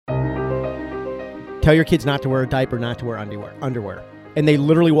Tell your kids not to wear a diaper, not to wear underwear. And they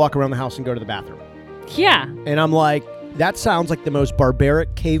literally walk around the house and go to the bathroom. Yeah. And I'm like, that sounds like the most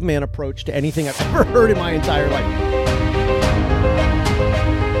barbaric caveman approach to anything I've ever heard in my entire life.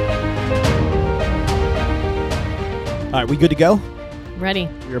 All right, we good to go? Ready.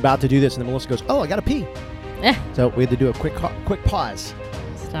 We're about to do this, and then Melissa goes, oh, I got to pee. So we had to do a quick pause.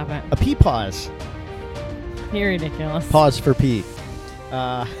 Stop it. A pee pause. You're ridiculous. Pause for pee.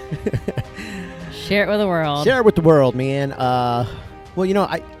 Share it with the world. Share it with the world, man. Well, you know,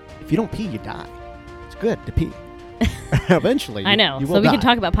 if you don't pee, you die. It's good to pee. Eventually. I know. You So will we die. can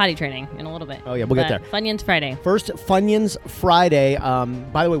talk about potty training in a little bit. Oh, yeah, we'll get there. Funyuns Friday. First, Funyuns Friday.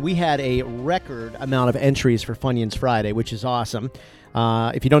 By the way, we had a record amount of entries for Funyuns Friday, which is awesome.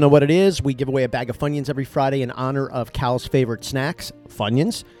 If you don't know what it is, we give away a bag of Funyuns every Friday in honor of Cal's favorite snacks,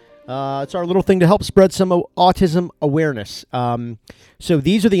 Funyuns. It's our little thing to help spread some autism awareness. So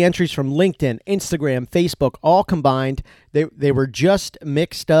these are the entries from LinkedIn, Instagram, Facebook, all combined. They were just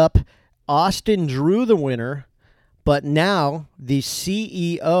mixed up. Austin drew the winner, but now the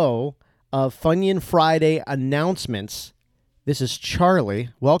CEO of Funyuns Friday Announcements, this is Charlie.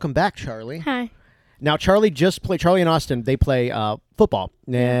 Welcome back, Charlie. Hi. Now, Charlie and Austin, they play football,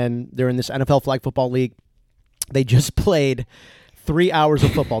 and they're in this NFL flag football league. They just played 3 hours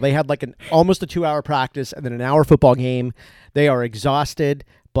of football. They had like almost a 2-hour practice and then an hour football game. They are exhausted,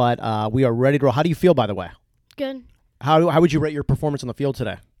 but we are ready to roll. How do you feel, by the way? Good. How would you rate your performance on the field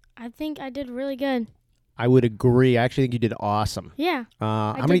today? I think I did really good. I would agree. I actually think you did awesome. Yeah.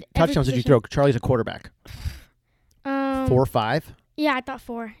 How many touchdowns did you throw? Charlie's a quarterback. 4 or 5? Yeah, I thought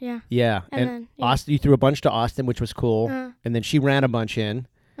 4. Yeah. Yeah. And then, yeah. Austin, you threw a bunch to Austin, which was cool. And then she ran a bunch in.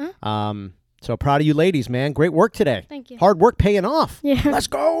 So proud of you ladies, man. Great work today. Thank you. Hard work paying off. Yeah. Let's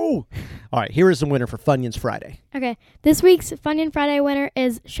go. All right, here is the winner for Funyuns Friday. Okay. This week's Funyuns Friday winner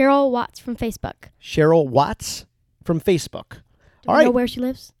is Cheryl Watts from Facebook. Cheryl Watts from Facebook. Do we know where she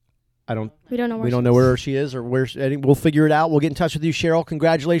lives? We don't know where know where she is or where we'll figure it out. We'll get in touch with you, Cheryl.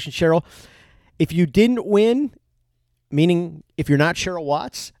 Congratulations, Cheryl. If you didn't win, meaning if you're not Cheryl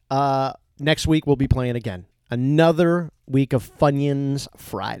Watts, next week we'll be playing again. Another week of Funyuns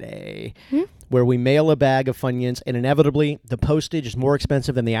Friday, where we mail a bag of Funyuns, and inevitably the postage is more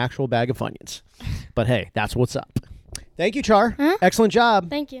expensive than the actual bag of Funyuns. But hey, that's what's up. Thank you, Char. Excellent job.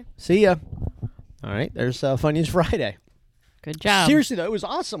 Thank you. See ya. All right, there's Funyuns Friday. Good job. Seriously, though, it was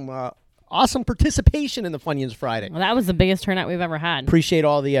awesome. Awesome participation in the Funyuns Friday. Well, that was the biggest turnout we've ever had. Appreciate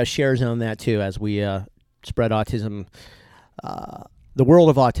all the shares on that, too, as we spread autism, the world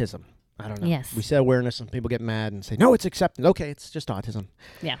of autism. I don't know. Yes. We said awareness, and people get mad and say, no, it's accepted. Okay, it's just autism.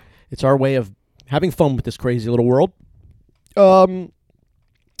 Yeah. It's our way of having fun with this crazy little world. I know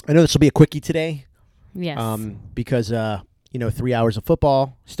this will be a quickie today. Yes. Because, 3 hours of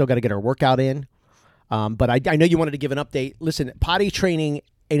football. Still got to get our workout in. But I know you wanted to give an update. Listen, potty training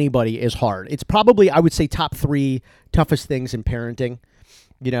anybody is hard. It's probably, I would say, top 3 toughest things in parenting.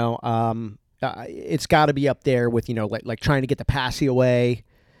 It's got to be up there with, like trying to get the passy away,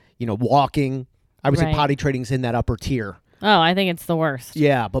 walking. I would say potty training's in that upper tier. Oh, I think it's the worst.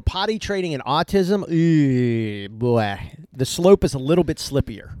 Yeah, but potty training and autism, boy, the slope is a little bit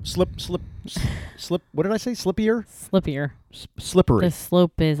slippier. Slip. What did I say? Slippier? Slippier. Slippery. The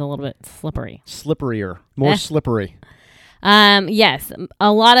slope is a little bit slippery. Slipperier. More slippery. Yes,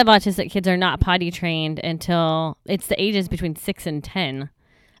 a lot of autistic kids are not potty trained until it's the ages between 6 and 10.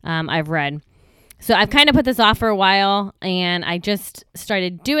 I've read. So I've kind of put this off for a while, and I just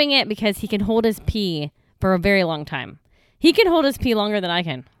started doing it because he can hold his pee for a very long time. He can hold his pee longer than I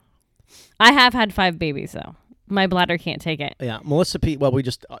can. I have had 5 babies, though. My bladder can't take it. Yeah, Melissa pee. Well, we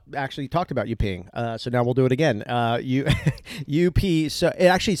just actually talked about you peeing, so now we'll do it again. You pee. So it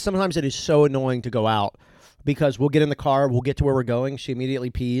actually sometimes it is so annoying to go out because we'll get in the car, we'll get to where we're going. She immediately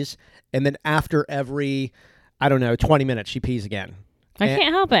pees, and then after every 20 minutes, she pees again. I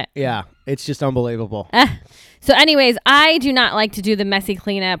can't help it. Yeah, it's just unbelievable. So anyways, I do not like to do the messy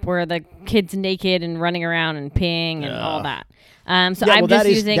cleanup where the kid's naked and running around and peeing and all that. I'm just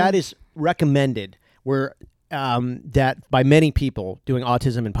using... That is recommended where that by many people doing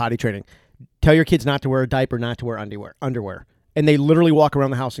autism and potty training. Tell your kids not to wear a diaper, not to wear underwear. And they literally walk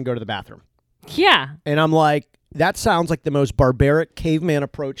around the house and go to the bathroom. Yeah. And I'm like, that sounds like the most barbaric caveman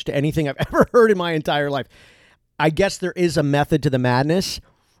approach to anything I've ever heard in my entire life. I guess there is a method to the madness,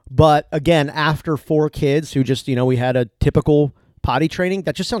 but again, after 4 kids who just, we had a typical potty training,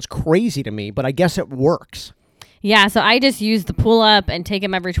 that just sounds crazy to me, but I guess it works. Yeah, so I just use the pull up and take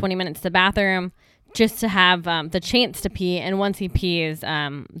him every 20 minutes to the bathroom just to have the chance to pee, and once he pees,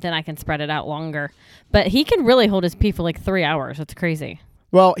 then I can spread it out longer. But he can really hold his pee for like 3 hours. It's crazy.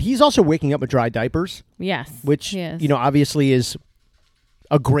 Well, he's also waking up with dry diapers, Yes. which, he is. obviously is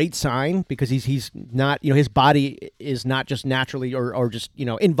a great sign because he's not, his body is not just naturally or just,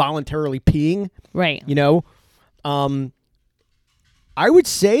 involuntarily peeing, Right. I would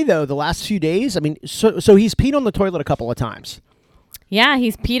say, though, the last few days, so he's peed on the toilet a couple of times. Yeah,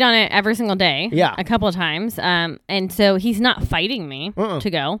 he's peed on it every single day. Yeah. A couple of times. And so he's not fighting me to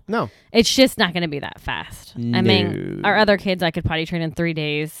go. No. It's just not going to be that fast. No. I mean, our other kids I could potty train in 3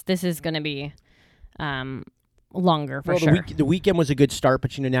 days. This is going to be longer for sure. The weekend was a good start,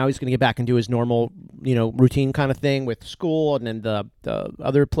 but, now he's going to get back into his normal, routine kind of thing with school and then the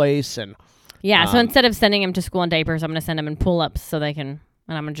other place. And yeah, so instead of sending him to school in diapers, I'm going to send him in pull-ups so they can,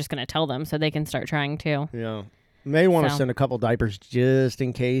 and I'm just going to tell them so they can start trying too. Yeah. May want to send a couple diapers just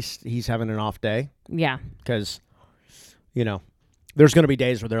in case he's having an off day. Yeah. Because, there's going to be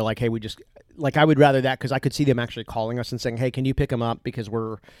days where they're like, hey, I would rather that because I could see them actually calling us and saying, hey, can you pick him up because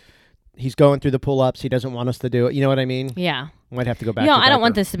he's going through the pull-ups. He doesn't want us to do it. You know what I mean? Yeah. Might have to go back No, to I don't diaper.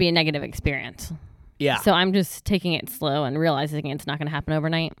 want this to be a negative experience. Yeah. So I'm just taking it slow and realizing it's not going to happen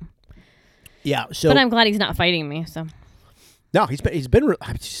overnight. Yeah. So, but I'm glad he's not fighting me, so. No, he's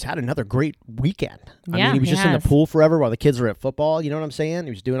had another great weekend. Yeah, he was he just in the has. pool forever while the kids were at football. You know what I'm saying? He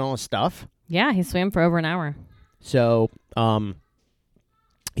was doing all his stuff. Yeah, he swam for over an hour. So,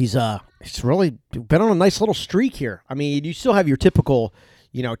 he's really been on a nice little streak here. You still have your typical,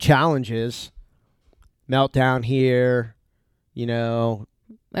 challenges, meltdown here, It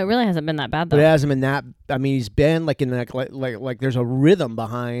really hasn't been that bad though. but it hasn't been that. He's been like there's a rhythm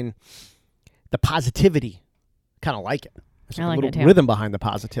behind the positivity. Kind of like it. There's I a like little it too. rhythm behind the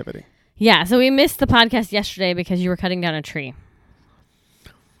positivity. Yeah, so we missed the podcast yesterday because you were cutting down a tree.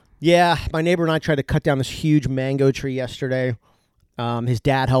 Yeah, my neighbor and I tried to cut down this huge mango tree yesterday. His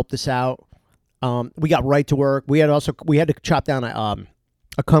dad helped us out. We got right to work. We had to chop down a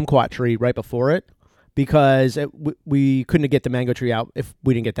kumquat tree right before it because we couldn't get the mango tree out if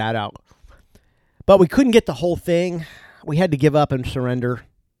we didn't get that out. But we couldn't get the whole thing. We had to give up and surrender.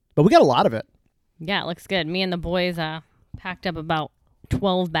 But we got a lot of it. Yeah, it looks good. Me and the boys packed up about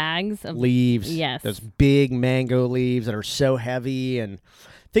 12 bags of Leaves. Yes. Those big mango leaves that are so heavy. And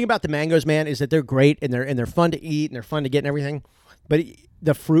the thing about the mangoes, man, is that they're great and they're fun to eat and they're fun to get and everything. But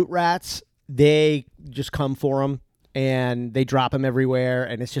the fruit rats, they just come for them and they drop them everywhere.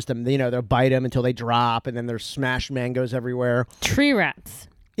 And it's just, they'll bite them until they drop. And then there's smashed mangoes everywhere. tree rats.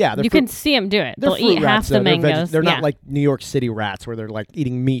 Yeah. You can see them do it. They're They'll fruit eat half rats, the though. mangoes. They're Yeah. not like New York City rats where they're like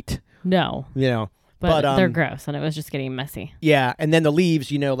eating meat. No. But they're gross, and it was just getting messy. Yeah, and then the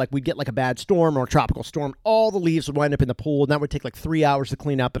leaves, like we'd get like a bad storm or a tropical storm, all the leaves would wind up in the pool, and that would take like 3 hours to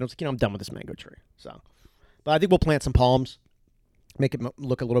clean up, and I was like, I'm done with this mango tree. So, but I think we'll plant some palms, make it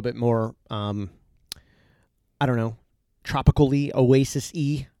look a little bit more, I don't know, tropically,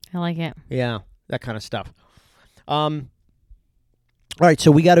 oasis-y. I like it. Yeah, that kind of stuff. All right,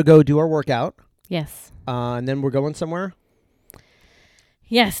 so we got to go do our workout, Yes. and then we're going somewhere.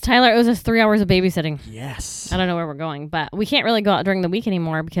 Yes, Tyler owes us 3 hours of babysitting. Yes. I don't know where we're going, but we can't really go out during the week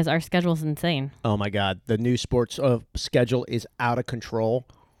anymore because our schedule's insane. Oh my God, the new sports schedule is out of control.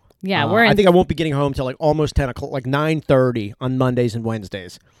 Yeah, I think I won't be getting home till like almost 10 o'clock, like 9:30 on Mondays and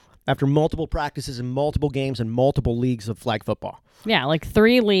Wednesdays, after multiple practices and multiple games and multiple leagues of flag football. Yeah, like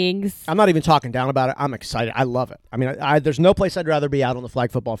 3 leagues. I'm not even talking down about it. I'm excited. I love it. There's no place I'd rather be out on the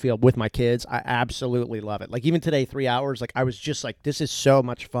flag football field with my kids. I absolutely love it. Like even today, 3 hours, like I was just like, this is so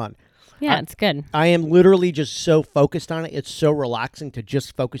much fun. Yeah, it's good. I am literally just so focused on it. It's so relaxing to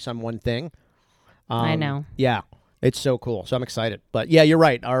just focus on one thing. I know. Yeah, it's so cool. So I'm excited. But yeah, you're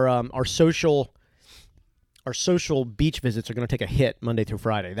right. Our social beach visits are going to take a hit Monday through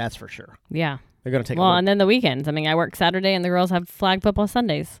Friday. That's for sure. Yeah. They're going to take Well, and then the weekends. I work Saturday and the girls have flag football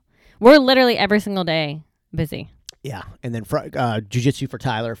Sundays. We're literally every single day busy. Yeah, and then jiu-jitsu for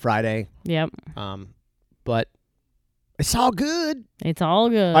Tyler Friday. Yep. But it's all good. It's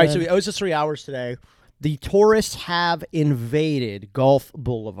all good. All right, so he owes us 3 hours today. The tourists have invaded Gulf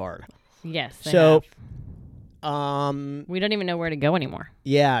Boulevard. Yes. They So, have. We don't even know where to go anymore.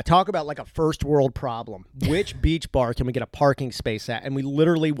 Yeah, talk about like a first world problem. Which beach bar can we get a parking space at? And we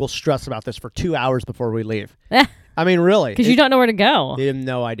literally will stress about this for 2 hours before we leave. Really. Because you don't know where to go. You have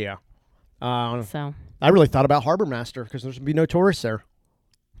no idea. So. I really thought about Harbor Master because there's going to be no tourists there.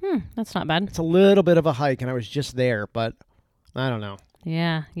 That's not bad. It's a little bit of a hike, and I was just there, but I don't know.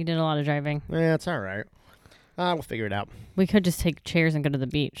 Yeah, you did a lot of driving. Yeah, it's all right. We'll figure it out. We could just take chairs and go to the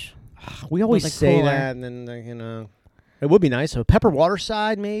beach. We always With a say cooler. that, and then, it would be nice. So Pepper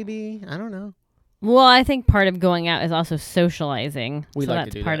Waterside, maybe? I don't know. Well, I think part of going out is also socializing. We so like to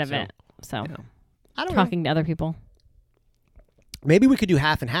that's do part that, of so, it. So I don't know. talking to other people. Maybe we could do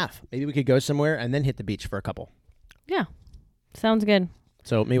half and half. Maybe we could go somewhere and then hit the beach for a couple. Yeah. Sounds good.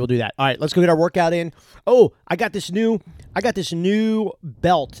 So maybe we'll do that. All right, let's go get our workout in. Oh, I got this new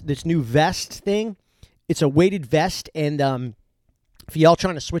belt, this new vest thing. It's a weighted vest, and if y'all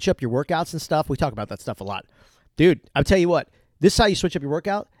trying to switch up your workouts and stuff, we talk about that stuff a lot. Dude, I'll tell you what, this is how you switch up your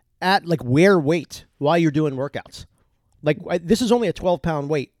workout. Wear weight while you're doing workouts. This is only a 12-pound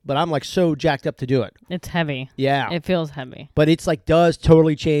weight, but I'm so jacked up to do it. It's heavy. Yeah. It feels heavy. But it's does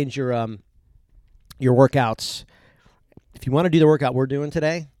totally change your workouts. If you want to do the workout we're doing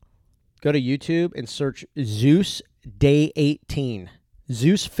today, go to YouTube and search Zeus Day 18.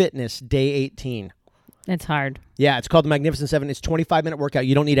 Zeus Fitness Day 18. It's hard. Yeah, it's called the Magnificent 7. It's a 25-minute workout.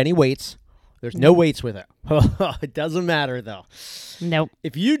 You don't need any weights. There's no weights with it. It doesn't matter, though. Nope.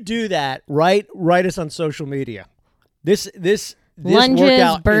 If you do that, write us on social media. This Lunges,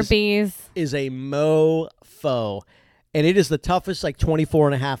 workout burpees. is a mofo, and it is the toughest 24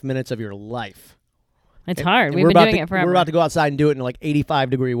 and a half minutes of your life. It's hard. And We've been doing it forever. We're about to go outside and do it in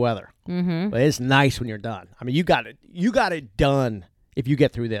 85-degree weather. Mm-hmm. But it's nice when you're done. I mean, you got it done if you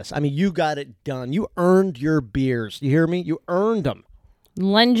get through this. I mean, you got it done. You earned your beers. You hear me? You earned them.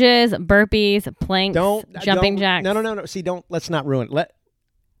 Lunges, burpees, planks, jumping jacks. No. See, let's not ruin it.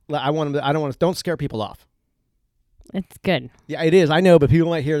 Don't scare people off. It's good. Yeah, it is. I know, but people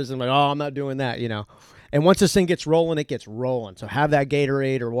might hear this and I'm not doing that, And once this thing gets rolling, it gets rolling. So have that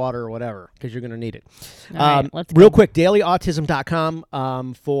Gatorade or water or whatever, because you're going to need it. All right, let's real go. quick,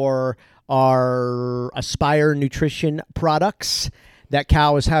 dailyautism.com for our Aspire Nutrition products that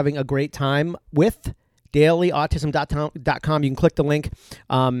Cal is having a great time with. Dailyautism.com. You can click the link.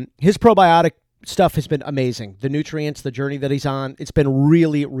 His probiotic stuff has been amazing. The nutrients, the journey that he's on, it's been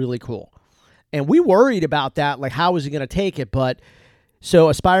really, really cool. And we worried about that, how is he going to take it? But so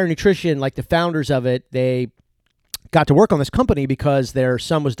Aspire Nutrition, the founders of it, they got to work on this company because their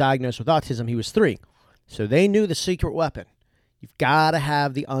son was diagnosed with autism. He was 3. So they knew the secret weapon. You've got to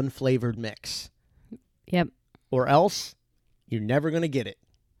have the unflavored mix. Yep. Or else you're never going to get it.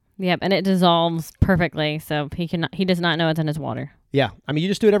 Yep, and it dissolves perfectly, so he does not know it's in his water. Yeah, I mean, you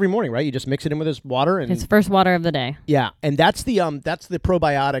just do it every morning, right? You just mix it in with his water, and His first water of the day. yeah, and that's the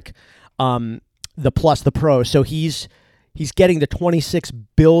probiotic, the Plus, the Pro. So he's getting the 26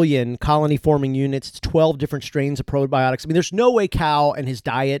 billion colony forming units. It's 12 different strains of probiotics. I mean, there's no way Cal and his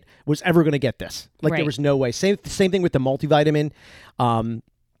diet was ever going to get this. There Right. was no way. Same thing with the multivitamin.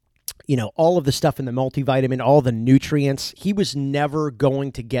 All of the stuff in the multivitamin, all the nutrients. He was never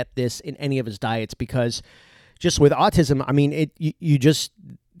going to get this in any of his diets because just with autism, I mean,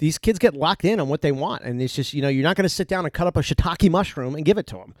 these kids get locked in on what they want. And it's just, you're not going to sit down and cut up a shiitake mushroom and give it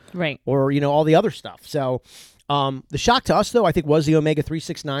to them. Right. Or, all the other stuff. So the shock to us, though, I think was the omega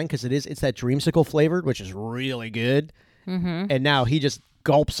 369 because it's that dreamsicle flavored, which is really good. Mm-hmm. And now he just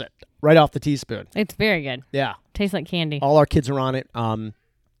gulps it right off the teaspoon. It's very good. Yeah. Tastes like candy. All our kids are on it.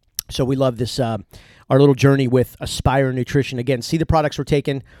 So we love this, our little journey with Aspire Nutrition. Again, see the products we're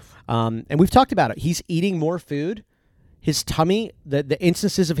taking. And we've talked about it. He's eating more food. His tummy, the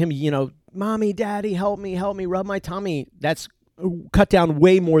instances of him, Mommy, Daddy, help me, rub my tummy. That's cut down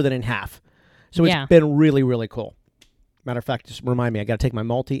way more than in half. So it's been really, really cool. Matter of fact, just remind me, I got to take my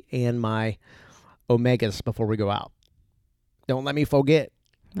multi and my omegas before we go out. Don't let me forget.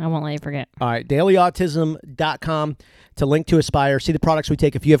 I won't let you forget. All right, dailyautism.com to link to Aspire. See the products we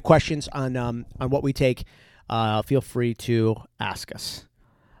take. If you have questions on what we take, feel free to ask us.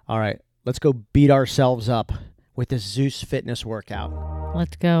 All right, let's go beat ourselves up with this Zeus Fitness workout.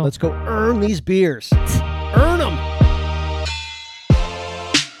 Let's go. Let's go earn these beers. Earn them.